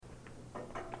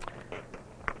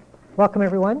Welcome,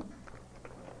 everyone.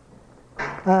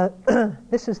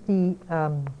 This is the, I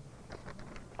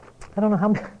don't know how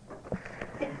many,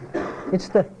 it's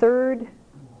the third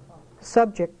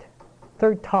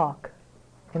talk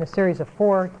in a series of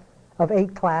 4 of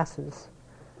 8 classes,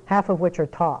 half of which are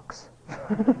talks.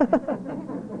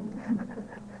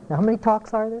 Now, how many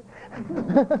talks are there?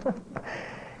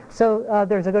 So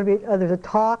there's a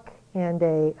talk and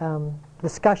a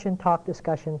discussion,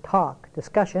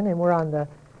 and we're on the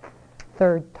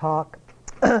third talk.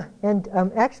 And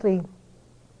actually,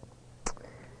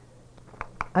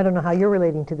 I don't know how you're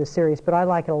relating to this series, but I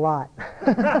like it a lot.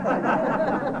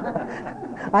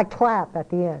 I clap at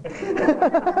the end.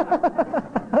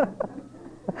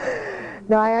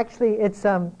 No, I actually, it's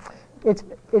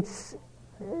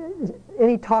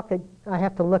any talk that I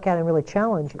have to look at and really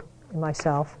challenge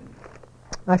myself,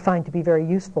 I find to be very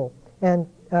useful. And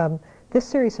this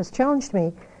series has challenged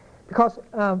me because,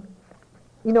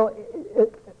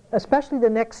 especially the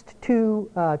next 2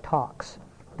 talks.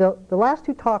 The last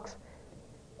 2 talks,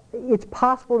 it's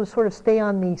possible to sort of stay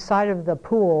on the side of the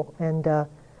pool and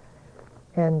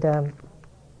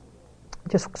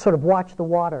just sort of watch the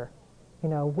water.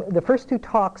 The first 2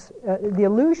 talks, the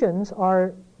illusions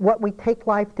are what we take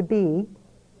life to be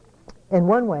in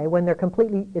one way when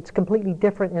it's completely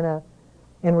different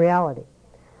in reality.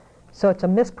 So it's a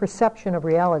misperception of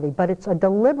reality, but it's a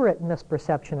deliberate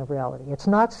misperception of reality. It's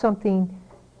not something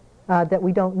that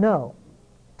we don't know.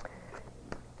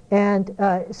 And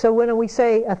so when we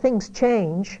say things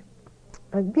change,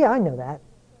 yeah, I know that,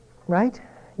 right?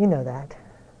 You know that.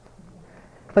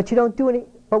 But you don't do any.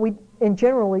 But we, in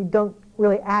generally, don't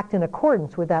really act in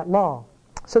accordance with that law.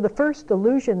 So the first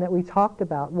illusion that we talked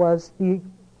about was the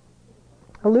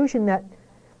illusion that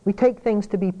we take things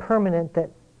to be permanent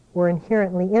that were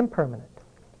inherently impermanent.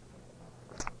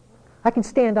 I can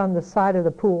stand on the side of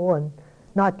the pool and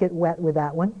not get wet with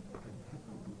that one.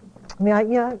 I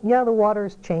mean, yeah, the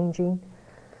water's changing,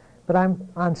 but I'm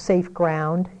on safe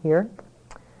ground here.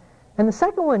 And the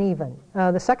second one even,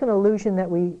 the second illusion that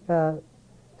we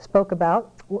spoke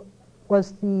about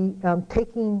was the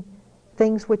taking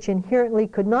things which inherently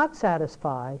could not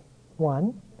satisfy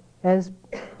one as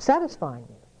satisfying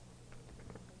you.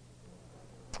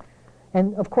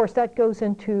 And of course that goes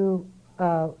into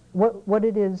what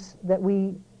it is that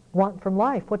we want from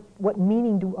life. What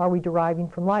meaning are we deriving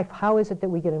from life? How is it that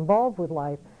we get involved with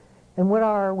life? And what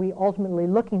are we ultimately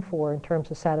looking for in terms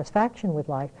of satisfaction with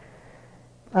life?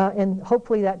 And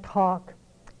hopefully that talk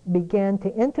began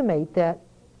to intimate that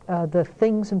the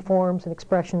things and forms and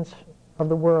expressions of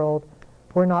the world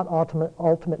were not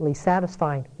ultimately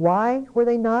satisfying. Why were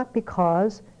they not?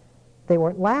 Because they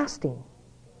weren't lasting.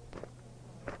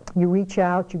 You reach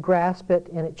out, you grasp it,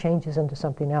 and it changes into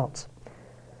something else.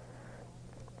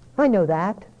 I know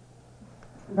that,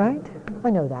 right? I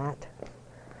know that.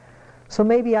 So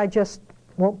maybe I just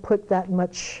won't put that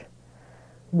much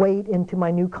weight into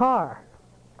my new car,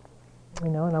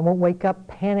 and I won't wake up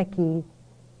panicky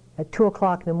at 2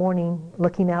 o'clock in the morning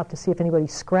looking out to see if anybody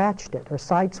scratched it or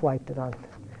sideswiped it on.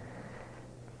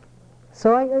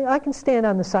 So I can stand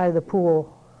on the side of the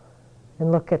pool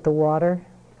and look at the water.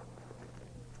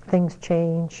 Things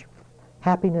change.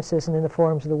 Happiness isn't in the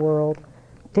forms of the world.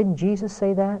 Didn't Jesus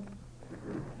say that?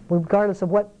 Regardless of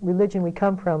what religion we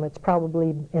come from, it's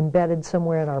probably embedded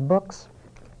somewhere in our books.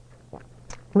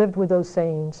 Lived with those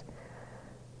sayings.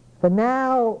 But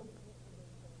now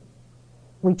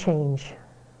we change.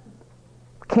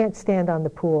 Can't stand on the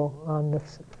pool on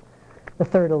the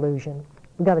third illusion.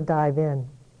 We've got to dive in.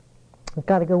 We've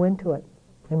got to go into it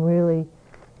and really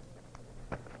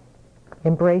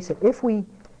embrace it, if we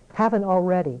haven't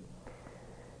already.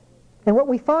 And what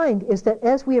we find is that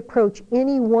as we approach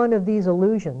any one of these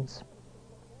illusions,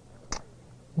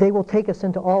 they will take us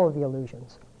into all of the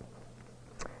illusions.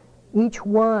 Each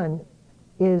one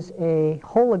is a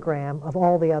hologram of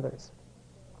all the others.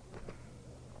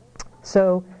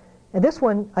 So, and this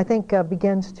one, I think,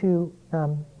 begins to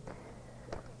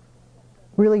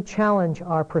really challenge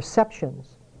our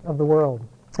perceptions of the world.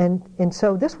 And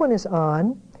so this one is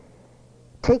on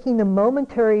taking the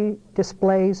momentary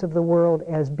displays of the world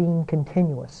as being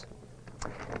continuous.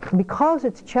 And because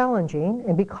it's challenging,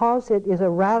 and because it is a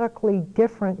radically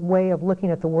different way of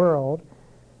looking at the world,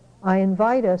 I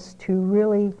invite us to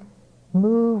really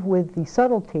move with the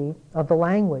subtlety of the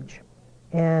language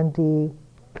and the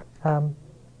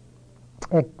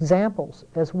examples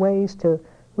as ways to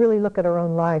really look at our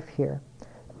own life here.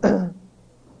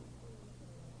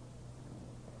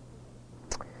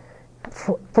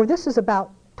 For this is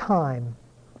about time.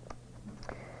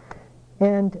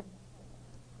 And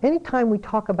anytime we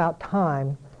talk about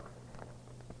time,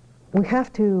 we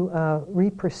have to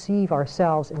re-perceive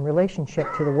ourselves in relationship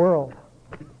to the world.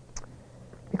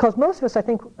 Because most of us, I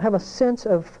think, have a sense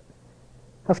of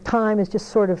time as just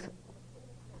sort of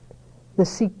the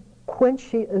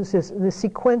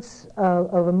sequence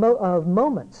of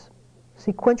moments,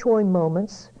 sequential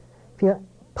moments. If you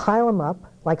pile them up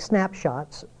like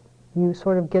snapshots, you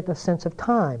sort of get a sense of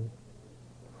time.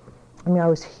 I mean, I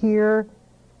was here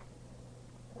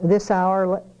this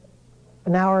hour,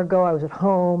 an hour ago I was at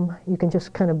home. You can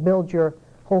just kind of build your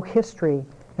whole history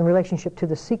in relationship to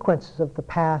the sequences of the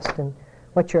past and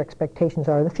what your expectations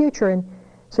are of the future. And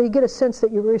so you get a sense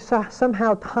that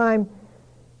somehow time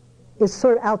is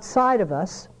sort of outside of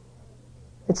us.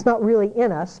 It's not really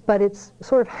in us, but it's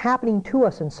sort of happening to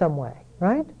us in some way,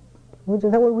 right? Is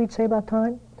that what we'd say about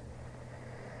time?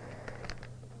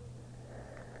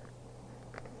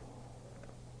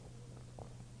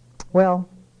 Well,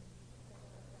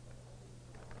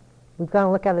 we've got to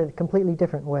look at it a completely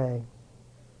different way.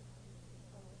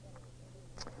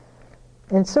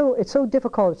 And so it's so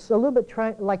difficult. It's a little bit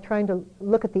like trying to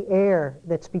look at the air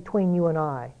that's between you and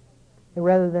I,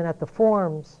 rather than at the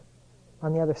forms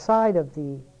on the other side of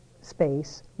the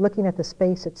space, looking at the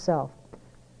space itself,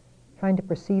 trying to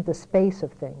perceive the space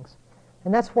of things.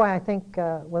 And that's why I think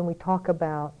when we talk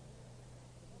about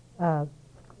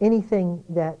anything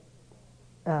that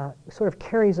sort of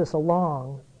carries us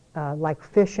along, like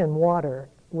fish in water,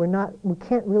 we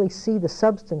can't really see the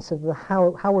substance of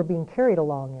how we're being carried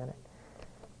along in it.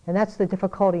 And that's the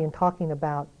difficulty in talking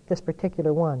about this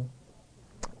particular one.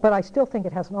 But I still think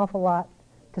it has an awful lot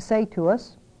to say to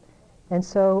us. And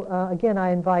so, again,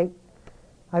 I invite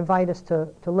us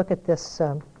to look at this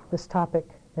topic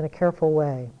in a careful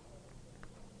way.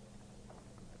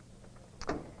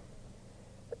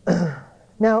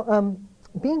 Now,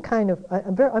 being kind of,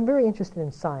 I'm very interested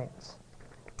in science,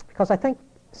 because I think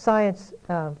scientists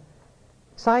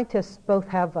both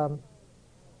have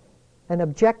an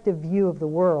objective view of the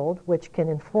world, which can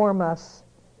inform us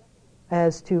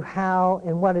as to how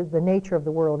and what the nature of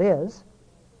the world is.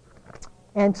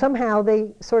 And somehow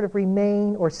they sort of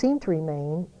remain, or seem to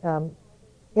remain,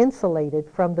 insulated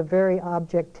from the very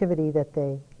objectivity that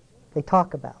they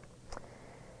talk about.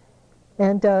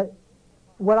 And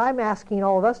what I'm asking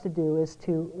all of us to do is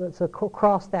to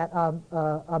cross that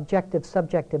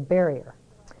objective-subjective barrier.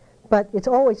 But it's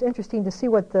always interesting to see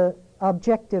what the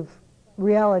objective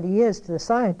reality is to the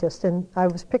scientist. And I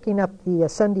was picking up the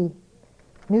Sunday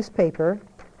newspaper,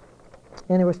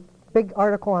 and there was a big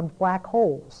article on black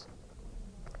holes.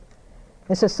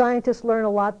 It says scientists learn a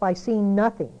lot by seeing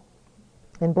nothing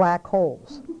in black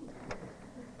holes.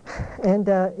 And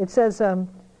it says a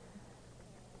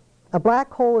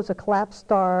black hole is a collapsed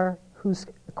star whose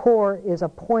core is a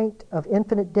point of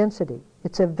infinite density.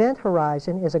 Its event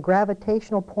horizon is a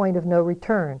gravitational point of no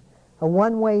return, a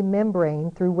one-way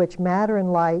membrane through which matter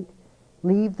and light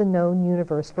leave the known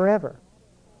universe forever.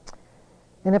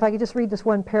 And if I could just read this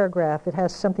one paragraph, it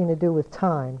has something to do with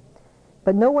time.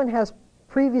 But no one has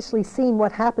previously seen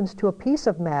what happens to a piece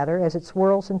of matter as it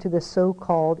swirls into this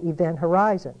so-called event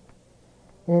horizon,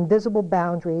 an invisible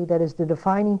boundary that is the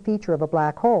defining feature of a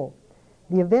black hole.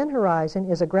 The event horizon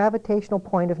is a gravitational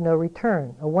point of no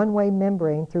return, a one-way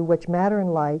membrane through which matter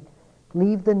and light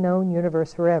leave the known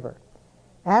universe forever.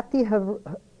 At the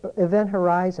event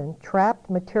horizon, trapped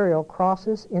material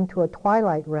crosses into a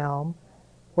twilight realm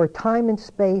where time and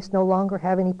space no longer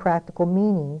have any practical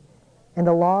meaning, and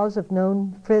the laws of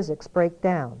known physics break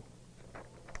down.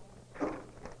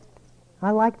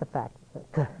 I like the fact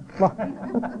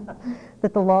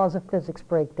that the laws of physics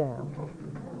break down.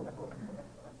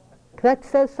 That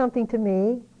says something to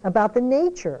me about the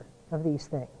nature of these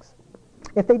things.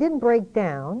 If they didn't break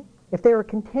down, if they were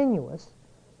continuous,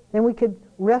 then we could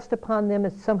rest upon them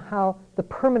as somehow the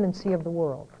permanency of the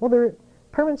world. Well, their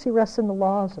permanency rests in the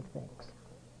laws of things.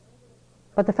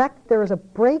 But the fact that there is a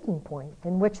breaking point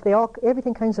in which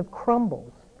everything kinds of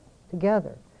crumbles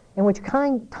together, in which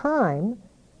time,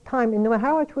 and no matter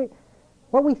how much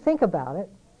what we think about it,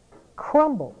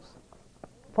 crumbles,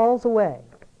 falls away.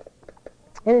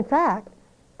 And in fact,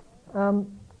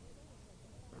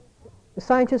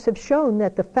 scientists have shown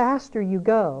that the faster you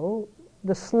go,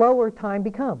 the slower time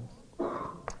becomes.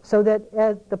 So that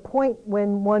at the point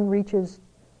when one reaches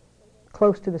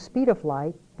close to the speed of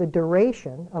light, the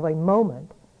duration of a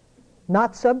moment,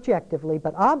 not subjectively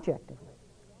but objectively,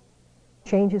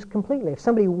 changes completely. If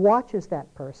somebody watches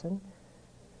that person,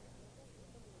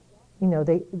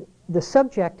 the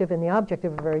subjective and the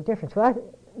objective are very different. So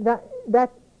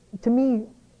that to me,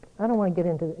 I don't want to get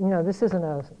into, this isn't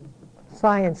a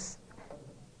science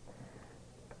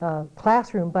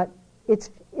classroom, but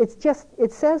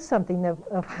it says something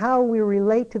of how we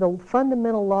relate to the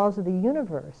fundamental laws of the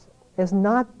universe as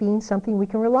not being something we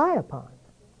can rely upon.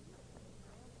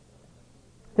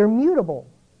 They're mutable,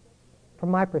 from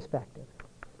my perspective.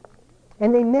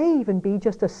 And they may even be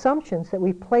just assumptions that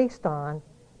we've placed on.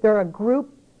 They're a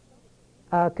group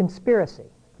conspiracy.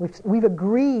 We've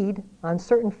agreed on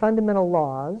certain fundamental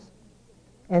laws,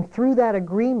 and through that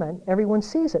agreement, everyone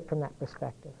sees it from that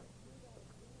perspective.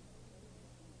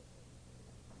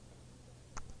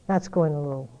 That's going a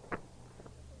little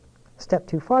step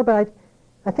too far, but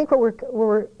I think what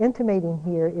we're intimating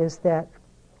here is that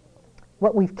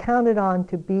what we've counted on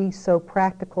to be so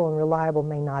practical and reliable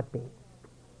may not be.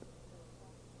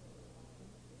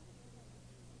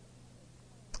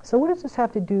 So what does this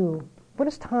have to do? What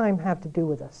does time have to do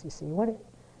with us, you see? Why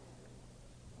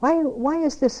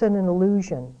is this an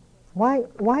illusion? Why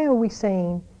are we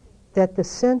saying that the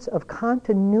sense of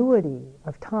continuity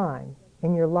of time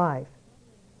in your life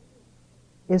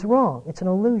is wrong? It's an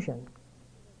illusion.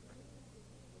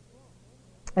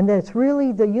 And that it's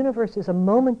really, the universe is a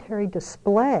momentary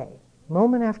display,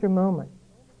 moment after moment.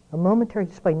 A momentary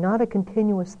display, not a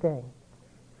continuous thing.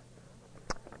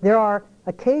 There are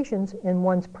occasions in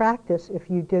one's practice, if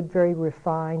you did very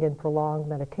refined and prolonged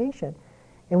meditation,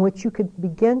 in which you could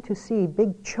begin to see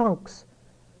big chunks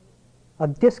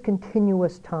of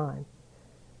discontinuous time.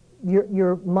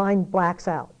 Your mind blacks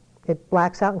out. It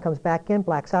blacks out and comes back in,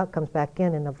 blacks out, comes back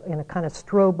in a kind of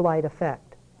strobe light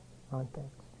effect on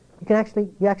things.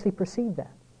 You actually perceive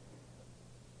that.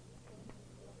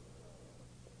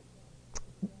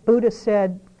 Buddha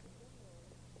said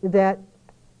that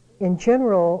in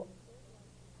general,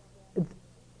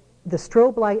 the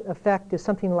strobe light effect is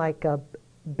something like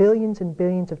billions and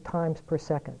billions of times per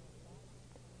second.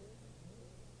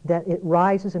 That it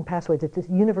rises and passes away, that the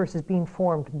universe is being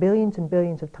formed billions and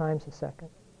billions of times a second.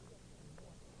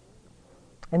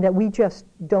 And that we just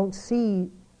don't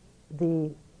see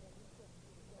the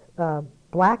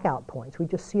blackout points. We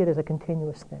just see it as a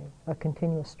continuous thing, a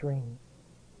continuous stream.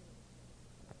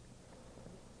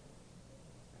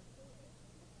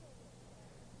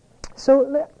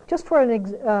 So just for an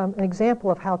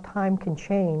example of how time can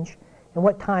change and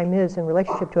what time is in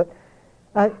relationship to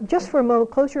it, just for a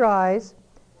moment, close your eyes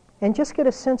and just get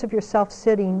a sense of yourself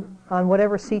sitting on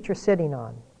whatever seat you're sitting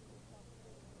on.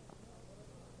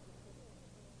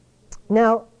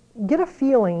 Now, get a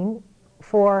feeling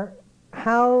for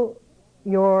how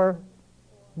your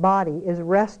body is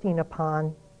resting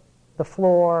upon the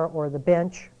floor or the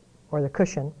bench or the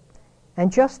cushion,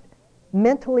 and just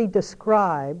mentally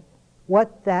describe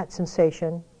what that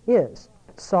sensation is.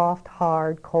 Soft,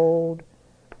 hard, cold.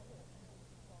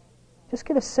 Just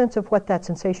get a sense of what that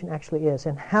sensation actually is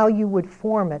and how you would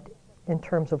form it in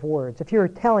terms of words if you're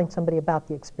telling somebody about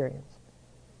the experience.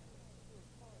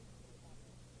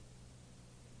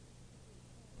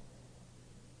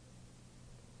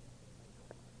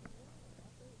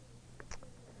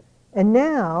 And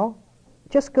now,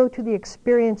 just go to the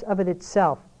experience of it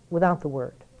itself without the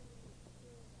word.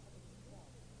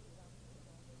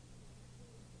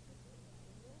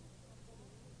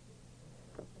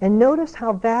 And notice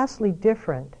how vastly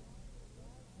different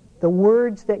the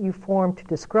words that you form to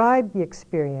describe the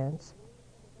experience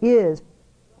is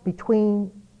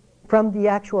from the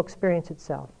actual experience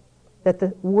itself. That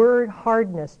the word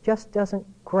hardness just doesn't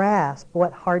grasp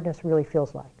what hardness really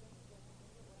feels like.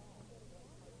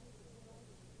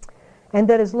 And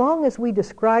that as long as we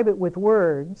describe it with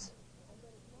words,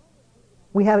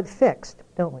 we have it fixed,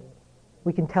 don't we?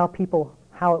 We can tell people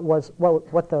how it was,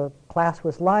 what the class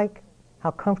was like,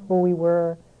 how comfortable we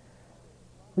were.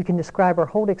 We can describe our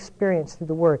whole experience through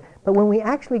the word. But when we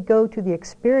actually go to the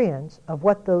experience of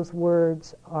what those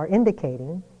words are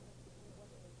indicating,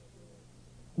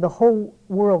 the whole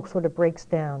world sort of breaks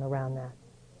down around that.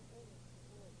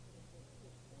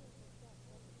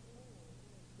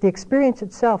 The experience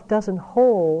itself doesn't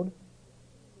hold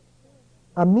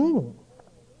a meaning.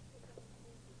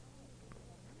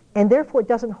 And therefore it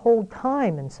doesn't hold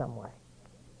time in some way.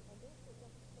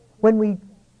 When we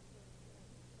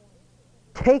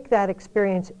take that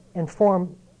experience and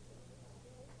form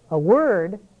a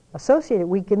word associated,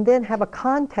 we can then have a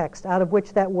context out of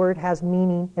which that word has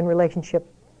meaning in relationship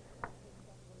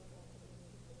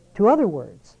to other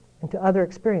words and to other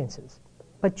experiences.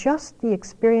 But just the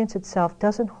experience itself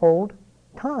doesn't hold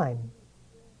time.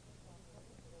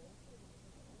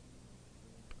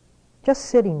 Just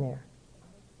sitting there.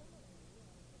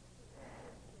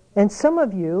 And some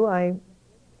of you, I'm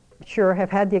sure,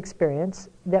 have had the experience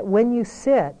that when you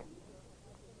sit,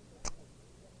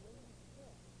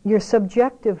 your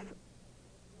subjective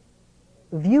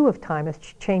view of time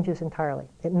changes entirely.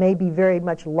 It may be very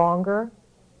much longer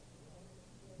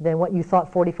than what you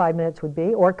thought 45 minutes would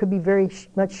be, or it could be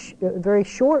much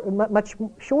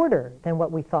shorter than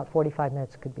what we thought 45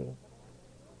 minutes could be.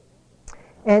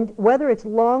 And whether it's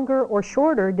longer or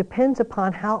shorter depends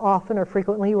upon how often or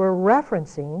frequently we're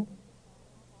referencing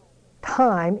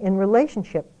time in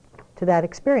relationship to that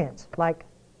experience. Like,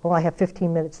 well, I have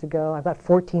 15 minutes to go, I've got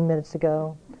 14 minutes to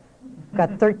go, I've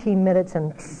got 13 minutes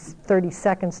and 30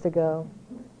 seconds to go.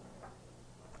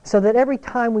 So that every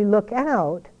time we look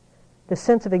out, the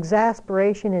sense of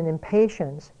exasperation and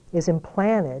impatience is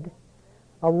implanted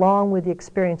along with the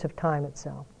experience of time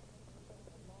itself.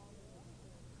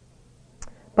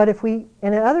 But and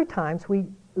at other times, we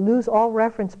lose all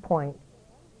reference point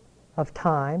of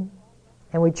time,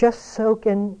 and we just soak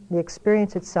in the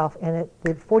experience itself, and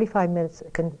the 45 minutes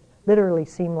can literally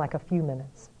seem like a few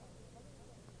minutes.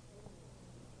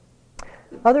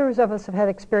 Others of us have had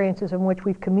experiences in which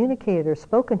we've communicated or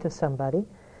spoken to somebody,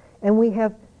 and we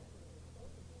have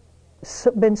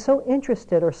been so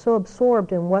interested or so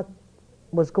absorbed in what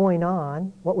was going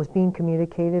on, what was being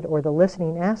communicated, or the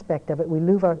listening aspect of it, we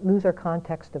lose our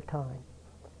context of time.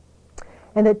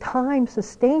 And that time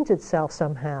sustains itself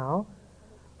somehow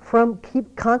from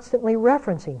constantly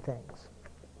referencing things.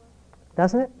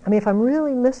 Doesn't it? I mean, if I'm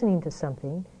really listening to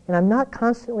something, and I'm not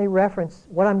constantly reference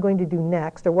what I'm going to do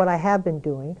next, or what I have been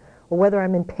doing, or whether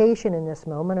I'm impatient in this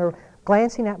moment, or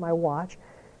glancing at my watch,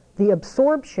 the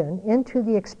absorption into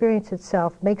the experience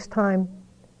itself makes time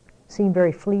seem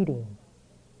very fleeting.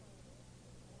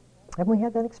 Haven't we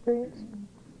had that experience?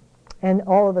 And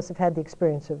all of us have had the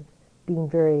experience of being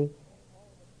very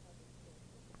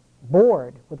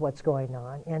bored with what's going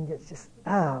on, and it's just,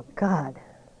 oh, God.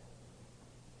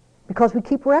 Because we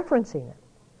keep referencing it.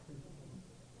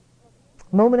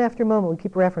 Moment after moment, we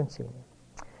keep referencing it.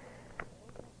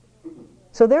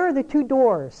 So there are the two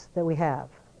doors that we have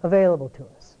available to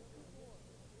us.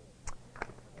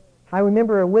 I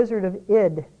remember a Wizard of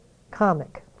Id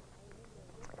comic,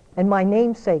 and my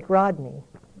namesake, Rodney,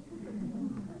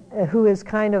 who is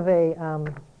kind of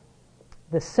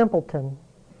the simpleton,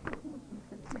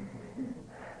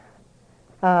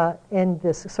 and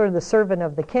this sort of the servant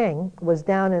of the king, was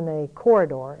down in a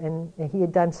corridor, and he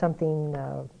had done something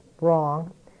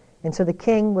wrong, and so the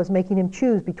king was making him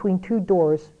choose between two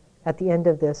doors at the end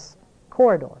of this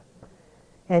corridor.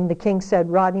 And the king said,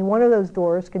 Rodney, one of those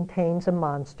doors contains a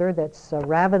monster that's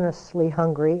ravenously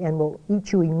hungry and will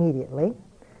eat you immediately.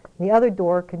 The other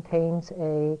door contains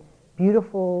a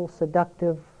beautiful,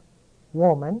 seductive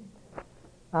woman,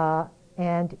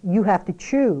 and you have to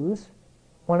choose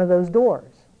one of those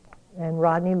doors. And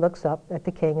Rodney looks up at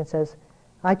the king and says,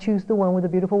 I choose the one with the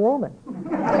beautiful woman.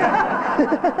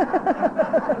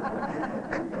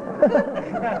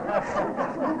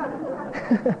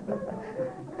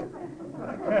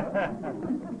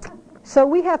 So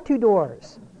we have two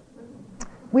doors.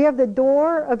 We have the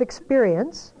door of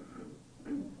experience,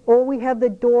 or we have the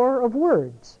door of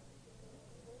words.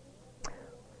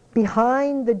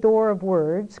 Behind the door of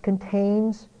words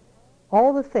contains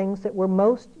all the things that we're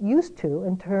most used to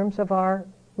in terms of our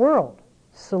world.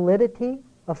 Solidity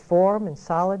of form and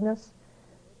solidness,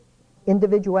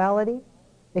 individuality.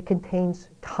 It contains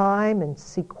time and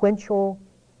sequences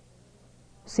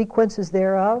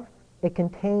thereof. It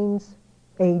contains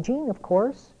aging, of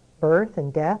course, birth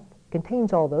and death. It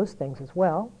contains all those things as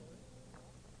well.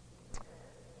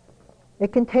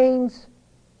 It contains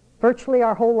virtually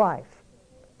our whole life.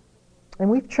 And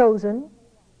we've chosen,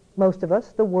 most of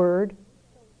us, the word,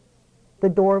 the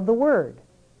door of the word.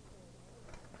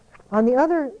 On the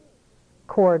other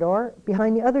corridor,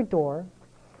 behind the other door,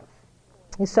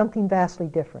 is something vastly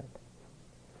different.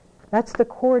 That's the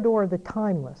corridor of the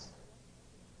timeless.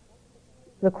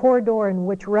 The corridor in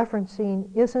which referencing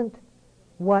isn't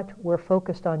what we're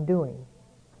focused on doing,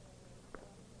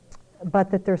 but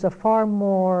that there's a far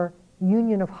more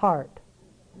union of heart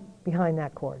behind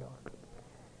that corridor.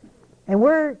 And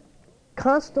we're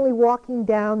constantly walking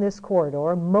down this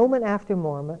corridor, moment after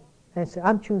moment, and say,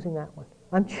 I'm choosing that one.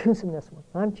 I'm choosing this one.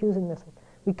 I'm choosing this one.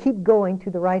 We keep going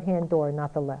to the right-hand door,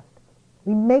 not the left.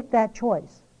 We make that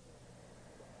choice.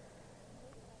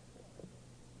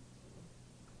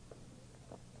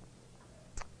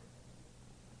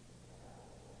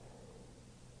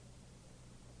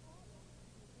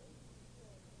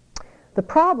 The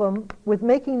problem with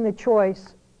making the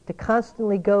choice to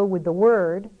constantly go with the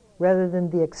word rather than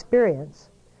the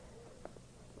experience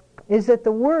is that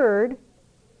the word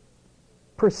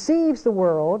perceives the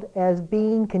world as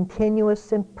being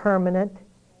continuous and permanent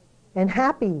and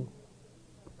happy.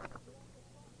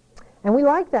 And we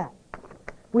like that.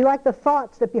 We like the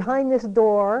thoughts that behind this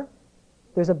door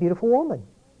there's a beautiful woman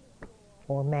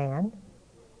or man.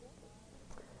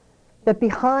 That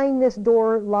behind this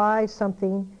door lies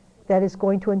something that is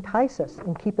going to entice us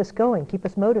and keep us going, keep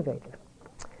us motivated.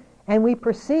 And we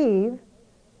perceive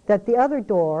that the other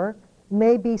door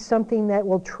may be something that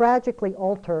will tragically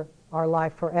alter our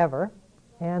life forever.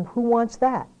 And who wants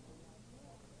that?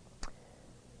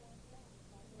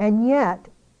 And yet,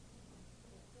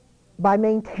 by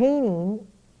maintaining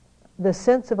the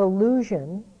sense of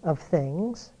illusion of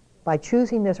things, by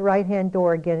choosing this right-hand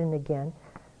door again and again,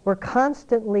 we're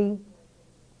constantly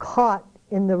caught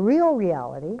in the real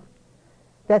reality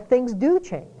that things do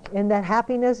change, and that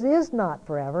happiness is not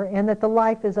forever, and that the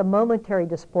life is a momentary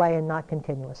display and not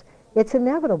continuous. It's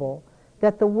inevitable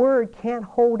that the word can't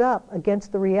hold up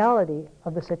against the reality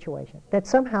of the situation, that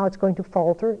somehow it's going to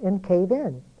falter and cave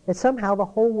in, that somehow the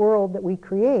whole world that we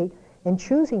create in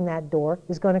choosing that door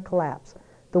is going to collapse.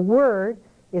 The word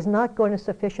is not going to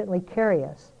sufficiently carry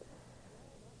us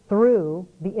through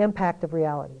the impact of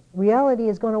reality. Reality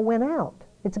is going to win out.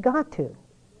 It's got to,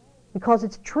 because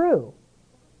it's true.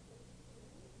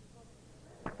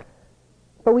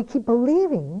 But we keep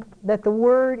believing that the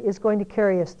word is going to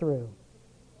carry us through.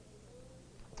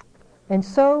 And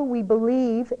so we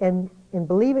believe, and in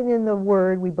believing in the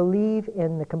word, we believe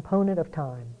in the component of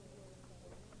time.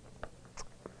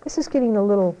 This is getting a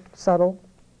little subtle.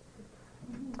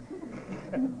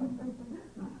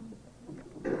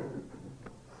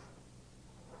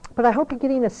 But I hope you're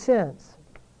getting a sense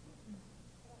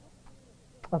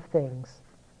of things.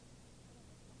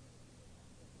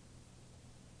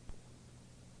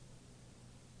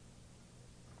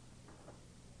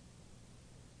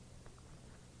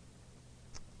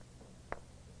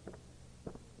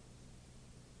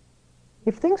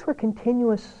 If things were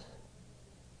continuous,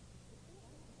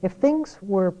 if things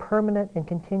were permanent and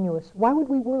continuous, why would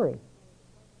we worry?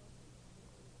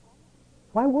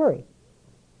 Why worry?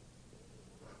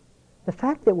 The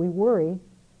fact that we worry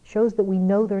shows that we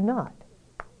know they're not.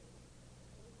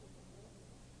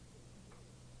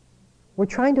 We're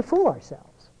trying to fool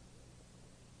ourselves.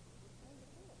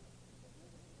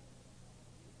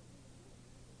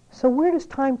 So where does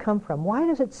time come from? Why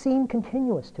does it seem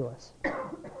continuous to us?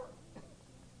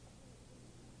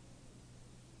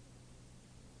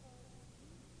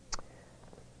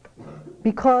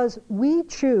 Because we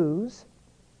choose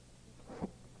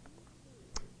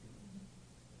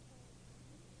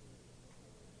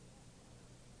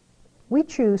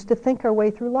to think our way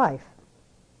through life.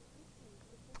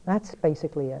 That's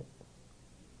basically it.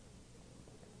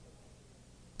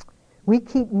 We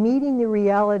keep meeting the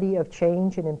reality of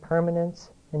change and impermanence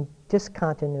and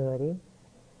discontinuity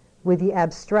with the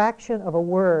abstraction of a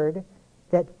word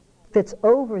that fits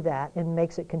over that and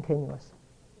makes it continuous.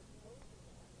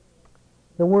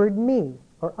 The word me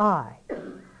or I,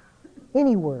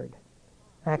 any word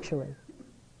actually,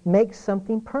 makes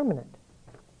something permanent.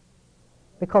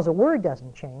 Because a word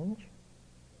doesn't change,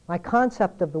 my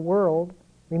concept of the world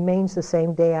remains the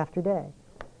same day after day.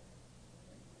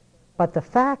 But the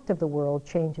fact of the world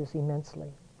changes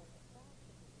immensely.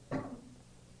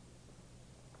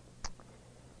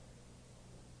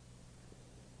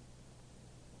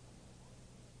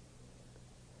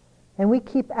 And we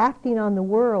keep acting on the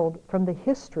world from the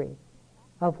history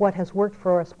of what has worked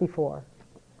for us before.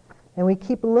 And we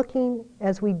keep looking,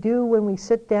 as we do when we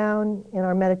sit down in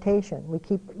our meditation, we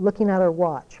keep looking at our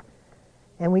watch.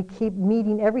 And we keep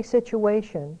meeting every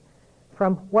situation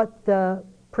from what the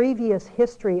previous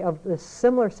history of the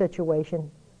similar situation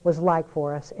was like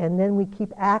for us. And then we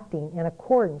keep acting in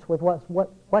accordance with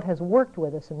what has worked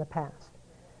with us in the past.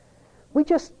 We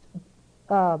just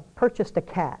purchased a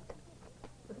cat.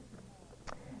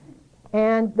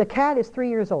 And the cat is 3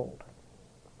 years old.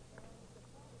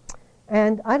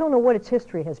 And I don't know what its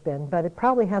history has been, but it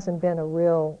probably hasn't been a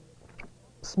real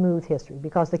smooth history,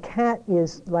 because the cat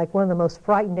is like one of the most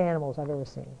frightened animals I've ever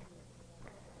seen.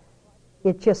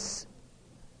 It just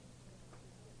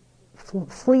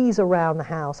flees around the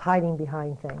house, hiding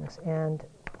behind things. And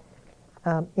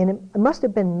it must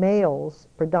have been males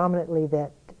predominantly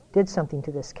that did something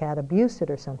to this cat, abused it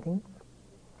or something,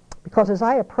 because as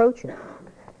I approach it,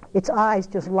 its eyes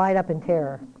just light up in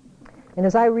terror. And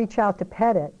as I reach out to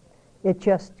pet it, it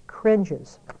just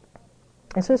cringes.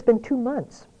 And so it's been 2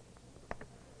 months.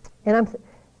 And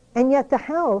yet the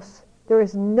house, there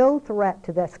is no threat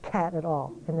to this cat at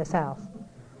all in this house.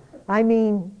 I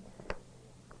mean,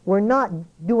 we're not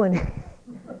doing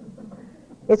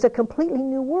it's a completely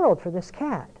new world for this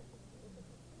cat.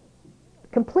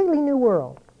 Completely new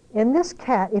world. And this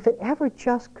cat, if it ever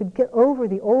just could get over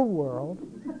the old world,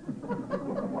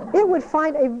 it would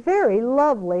find a very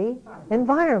lovely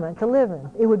environment to live in.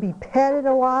 It would be petted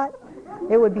a lot.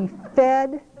 It would be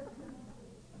fed.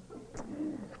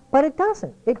 But it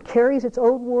doesn't. It carries its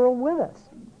old world with us.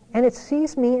 And it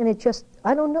sees me and it just,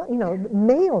 I don't know,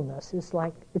 maleness is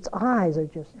like, its eyes are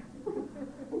just.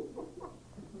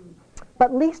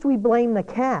 But at least we blame the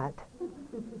cat.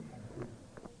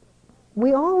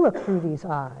 We all look through these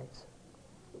eyes.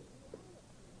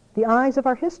 The eyes of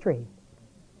our history.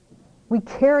 We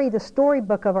carry the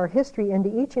storybook of our history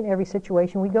into each and every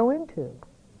situation we go into.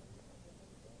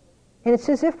 And it's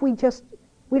as if we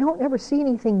don't ever see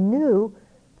anything new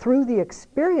through the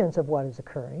experience of what is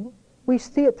occurring. We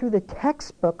see it through the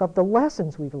textbook of the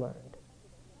lessons we've learned.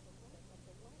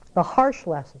 The harsh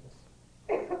lessons.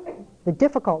 The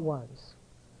difficult ones.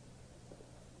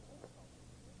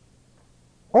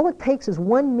 All it takes is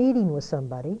one meeting with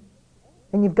somebody,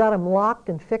 and you've got them locked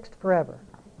and fixed forever.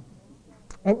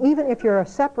 And even if you're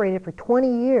separated for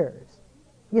 20 years,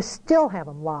 you still have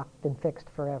them locked and fixed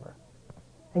forever.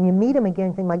 And you meet them again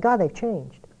and think, my God, they've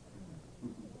changed.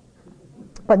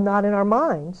 But not in our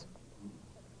minds.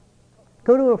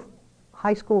 Go to a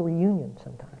high school reunion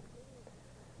sometime.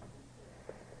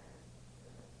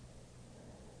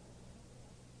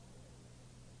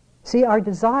 See, our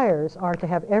desires are to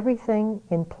have everything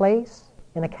in place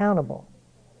and accountable,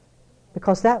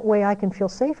 because that way I can feel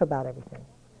safe about everything.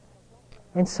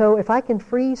 And so if I can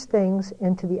freeze things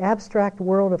into the abstract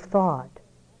world of thought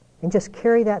and just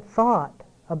carry that thought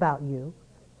about you,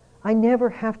 I never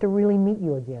have to really meet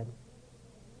you again.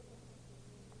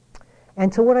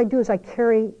 And so what I do is I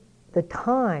carry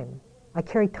time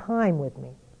with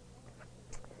me.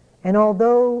 And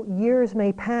although years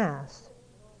may pass,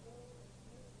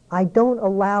 I don't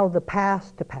allow the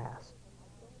past to pass.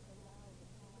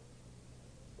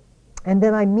 And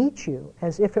then I meet you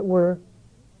as if it were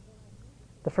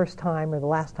the first time or the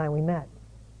last time we met.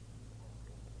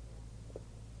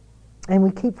 And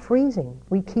we keep freezing.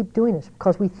 We keep doing this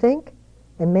because we think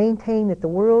and maintain that the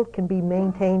world can be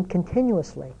maintained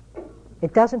continuously.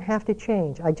 It doesn't have to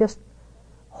change. I just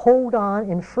hold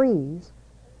on and freeze,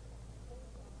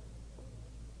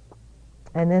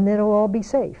 and then it'll all be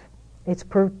safe. It's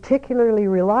particularly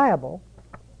reliable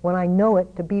when I know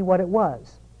it to be what it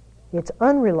was. It's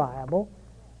unreliable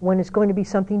when it's going to be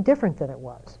something different than it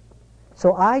was.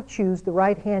 So I choose the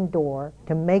right-hand door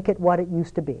to make it what it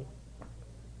used to be.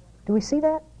 Do we see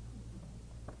that?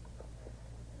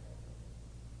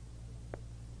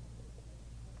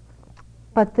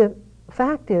 But the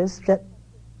fact is that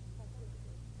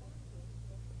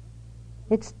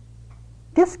it's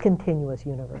discontinuous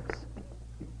universe.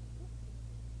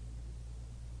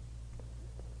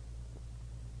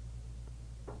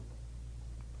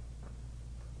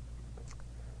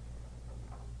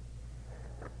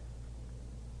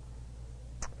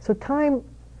 So time,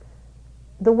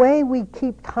 the way we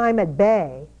keep time at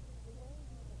bay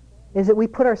is that we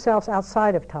put ourselves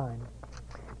outside of time.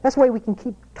 That's the way we can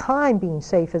keep time being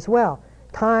safe as well.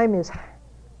 Time is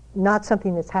not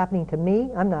something that's happening to me.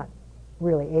 I'm not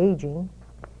really aging.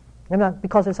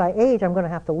 Because as I age, I'm going to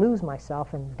have to lose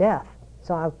myself in death.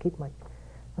 So I'll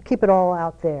keep it all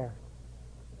out there.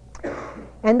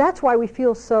 And that's why we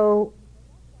feel so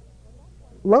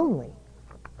lonely,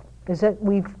 is that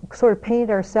we've sort of painted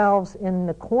ourselves in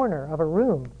the corner of a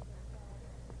room,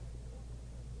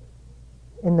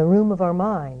 in the room of our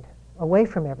mind, away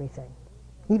from everything.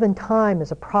 Even time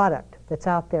is a product that's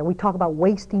out there. We talk about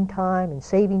wasting time and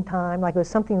saving time like it was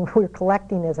something we were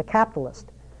collecting as a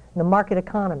capitalist in the market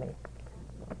economy.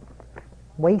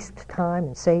 Waste time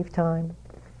and save time.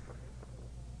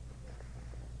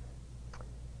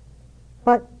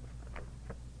 But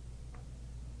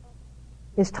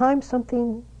is time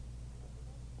something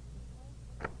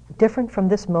different from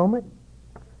this moment?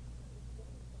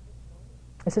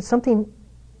 Is it something,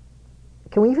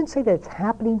 can we even say that it's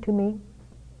happening to me?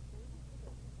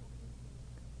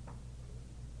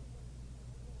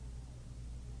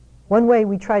 One way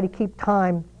we try to keep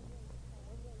time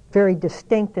very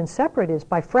distinct and separate is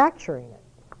by fracturing it.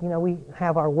 We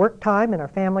have our work time and our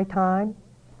family time.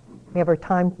 We have our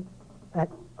time at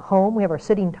home. We have our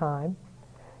sitting time.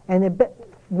 And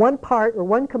one part or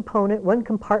one component, one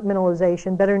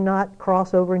compartmentalization better not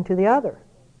cross over into the other.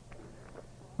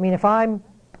 I mean, if I'm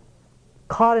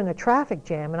caught in a traffic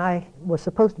jam and I was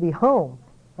supposed to be home,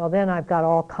 well, then I've got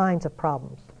all kinds of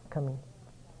problems coming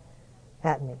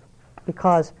at me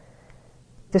because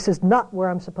this is not where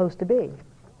I'm supposed to be.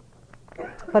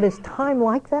 But is time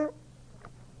like that?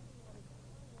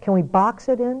 Can we box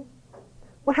it in?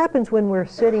 What happens when we're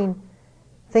sitting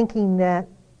thinking that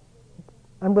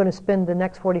I'm going to spend the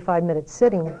next 45 minutes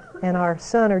sitting and our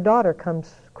son or daughter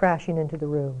comes crashing into the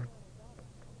room.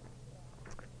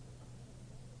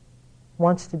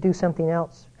 Wants to do something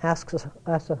else, asks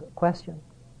us a question.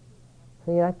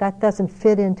 See, that doesn't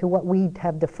fit into what we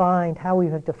have defined, how we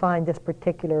have defined this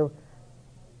particular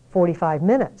 45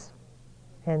 minutes.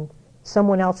 And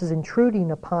someone else is intruding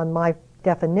upon my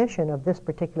definition of this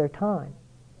particular time.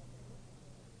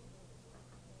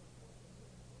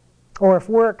 Or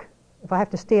if I have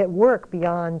to stay at work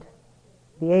beyond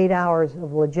the 8 hours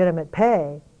of legitimate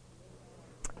pay,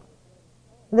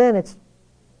 then it's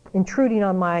intruding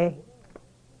on my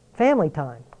family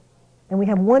time. And we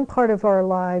have one part of our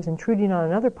lives intruding on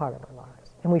another part of our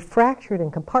lives. And we fractured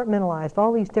and compartmentalized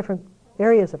all these different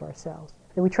areas of ourselves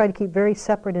that we try to keep very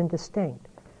separate and distinct.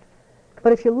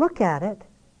 But if you look at it,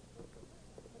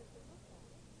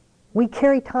 we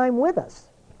carry time with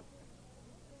us.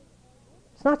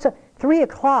 It's not so. 3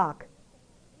 o'clock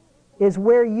is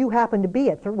where you happen to be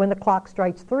at when the clock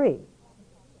strikes 3.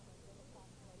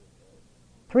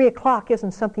 3 o'clock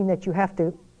isn't something that you have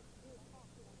to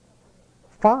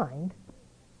find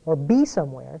or be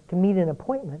somewhere to meet an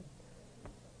appointment.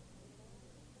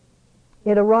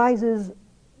 It arises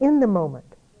in the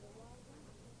moment.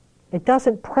 It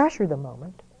doesn't pressure the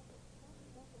moment.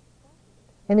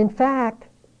 And in fact,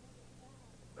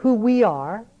 who we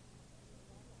are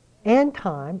and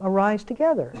time arise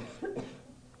together.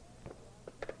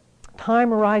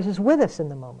 Time arises with us in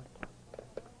the moment.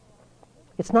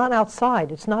 It's not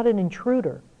outside. It's not an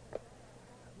intruder.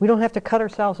 We don't have to cut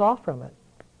ourselves off from it.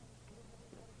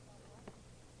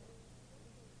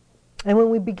 And when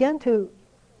we begin to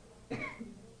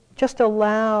just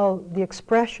allow the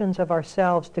expressions of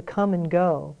ourselves to come and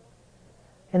go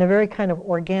in a very kind of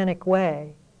organic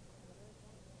way,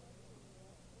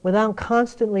 without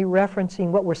constantly referencing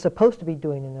what we're supposed to be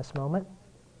doing in this moment,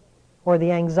 or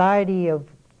the anxiety of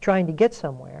trying to get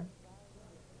somewhere,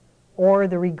 or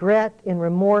the regret and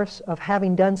remorse of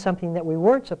having done something that we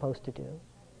weren't supposed to do,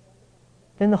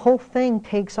 then the whole thing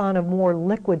takes on a more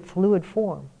liquid, fluid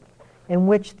form, in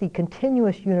which the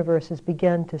continuous universe has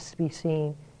begun to be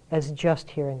seen as just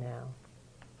here and now.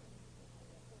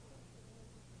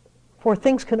 For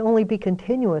things can only be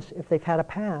continuous if they've had a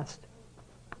past.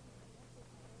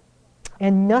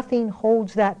 And nothing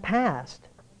holds that past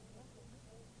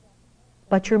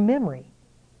but your memory.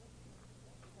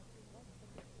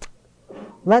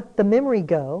 Let the memory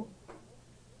go,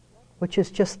 which is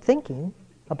just thinking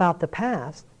about the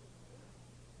past,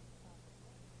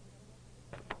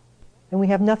 and we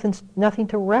have nothing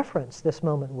to reference this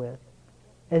moment with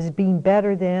as being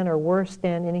better than or worse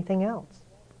than anything else.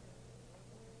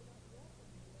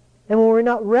 And when we're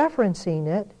not referencing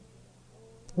it,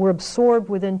 we're absorbed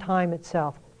within time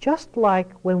itself, just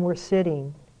like when we're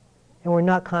sitting and we're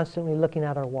not constantly looking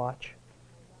at our watch.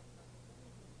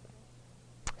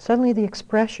 Suddenly the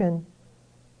expression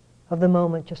of the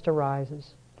moment just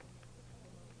arises.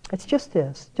 It's just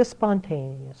this, just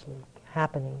spontaneously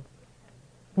happening.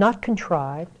 Not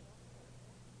contrived,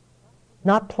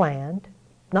 not planned,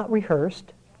 not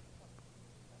rehearsed,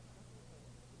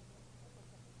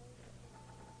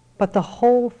 but the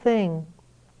whole thing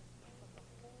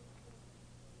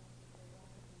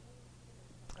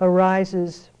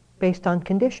arises based on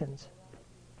conditions.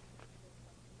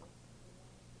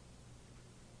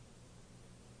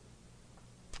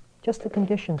 Just the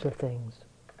conditions of things.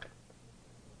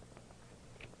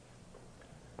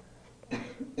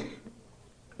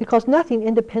 Because nothing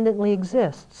independently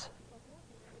exists.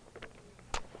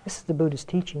 This is the Buddha's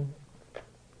teaching.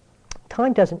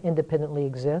 Time doesn't independently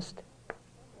exist.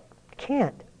 It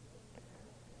can't.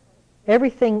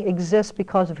 Everything exists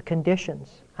because of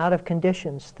conditions. Out of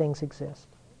conditions, things exist.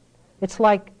 It's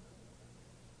like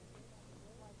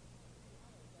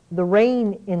the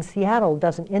rain in Seattle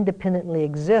doesn't independently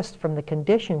exist from the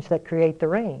conditions that create the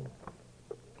rain.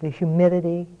 The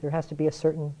humidity, there has to be a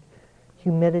certain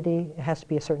humidity, it has to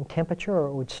be a certain temperature or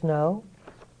it would snow.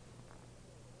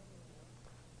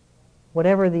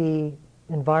 Whatever the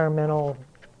environmental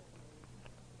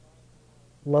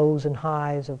lows and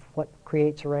highs of what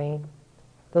creates rain,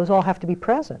 those all have to be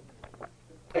present.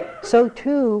 So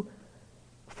too,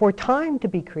 for time to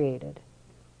be created,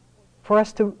 for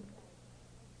us to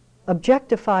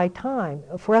objectify time,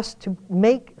 for us to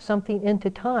make something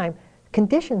into time,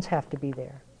 conditions have to be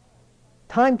there.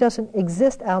 Time doesn't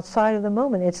exist outside of the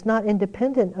moment. It's not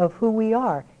independent of who we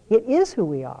are. It is who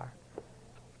we are.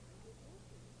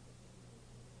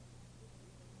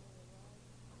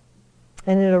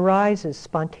 And it arises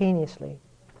spontaneously.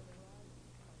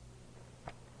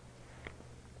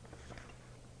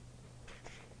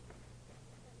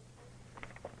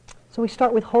 So we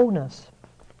start with wholeness.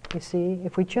 You see,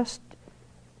 if we just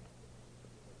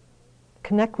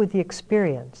connect with the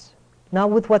experience,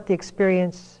 not with what the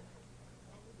experience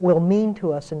will mean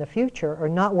to us in the future, or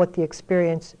not what the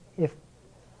experience, if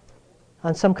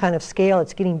on some kind of scale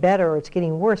it's getting better or it's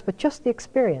getting worse, but just the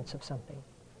experience of something.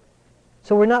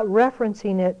 So we're not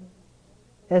referencing it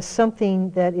as something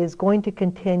that is going to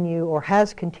continue or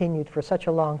has continued for such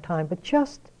a long time, but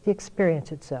just the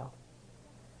experience itself.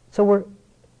 So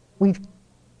we've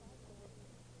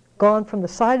gone from the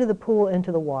side of the pool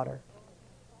into the water.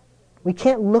 We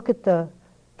can't look at the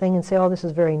thing and say, oh, this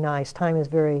is very nice, time is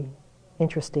very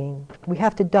interesting. We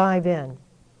have to dive in.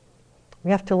 We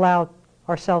have to allow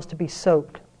ourselves to be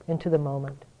soaked into the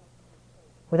moment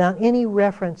without any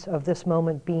reference of this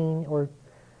moment being or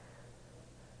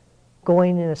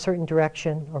going in a certain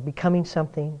direction or becoming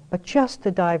something, but just to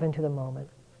dive into the moment,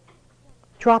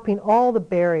 dropping all the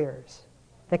barriers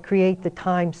that create the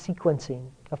time sequencing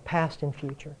of past and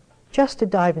future, just to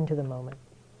dive into the moment,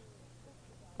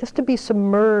 just to be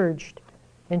submerged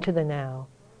into the now,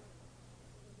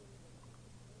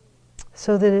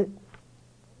 so that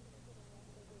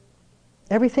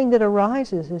everything that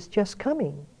arises is just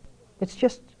coming. It's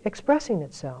just expressing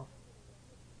itself.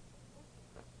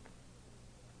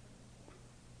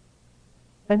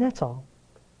 And that's all.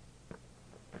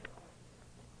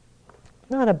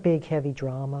 Not a big, heavy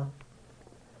drama.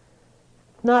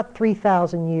 Not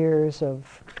 3,000 years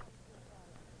of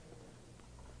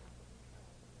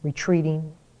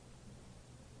retreating.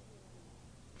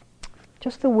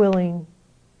 Just the willingness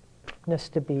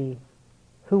to be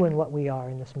who and what we are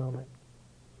in this moment.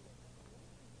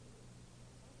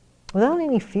 Without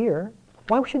any fear.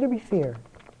 Why should there be fear?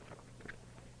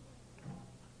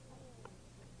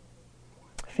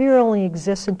 Fear only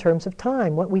exists in terms of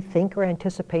time, what we think or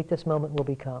anticipate this moment will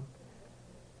become.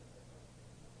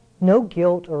 No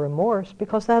guilt or remorse,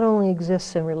 because that only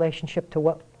exists in relationship to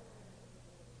what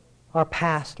our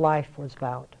past life was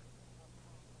about.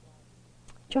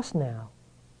 Just now.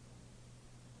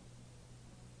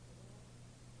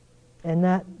 And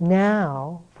that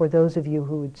now, for those of you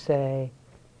who would say,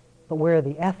 but where are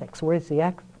the ethics? Where's the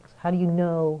ethics? How do you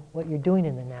know what you're doing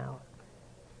in the now?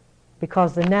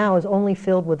 Because the now is only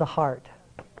filled with the heart.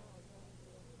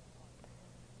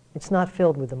 It's not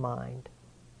filled with the mind.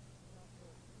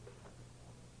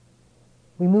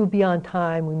 We move beyond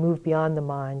time, we move beyond the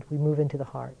mind, we move into the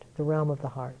heart, the realm of the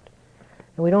heart.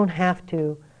 And we don't have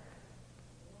to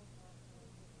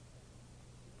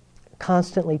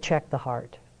constantly check the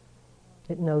heart.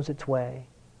 It knows its way.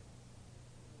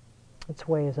 Its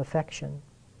way is affection.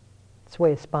 Its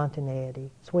way is spontaneity.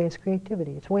 Its way is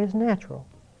creativity. Its way is natural.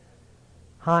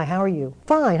 Hi, how are you?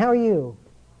 Fine, how are you?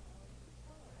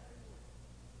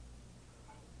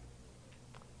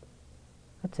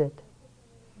 That's it.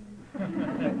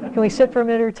 Can we sit for a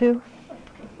minute or two?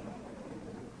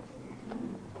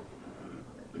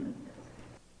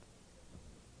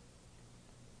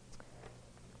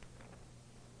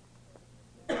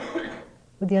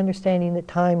 With the understanding that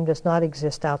time does not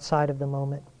exist outside of the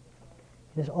moment.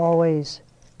 It is always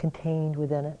contained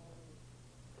within it.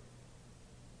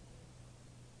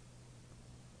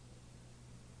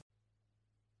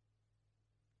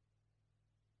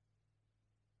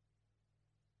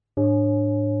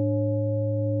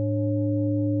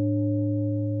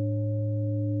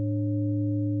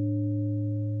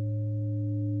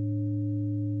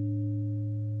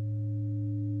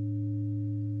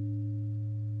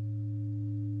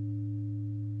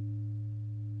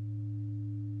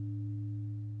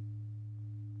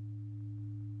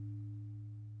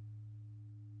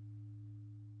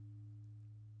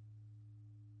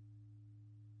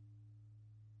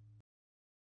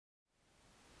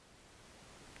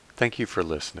 Thank you for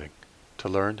listening. To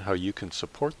learn how you can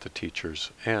support the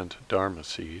teachers and Dharma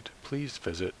Seed, please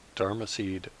visit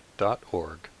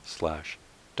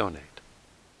dharmaseed.org/donate.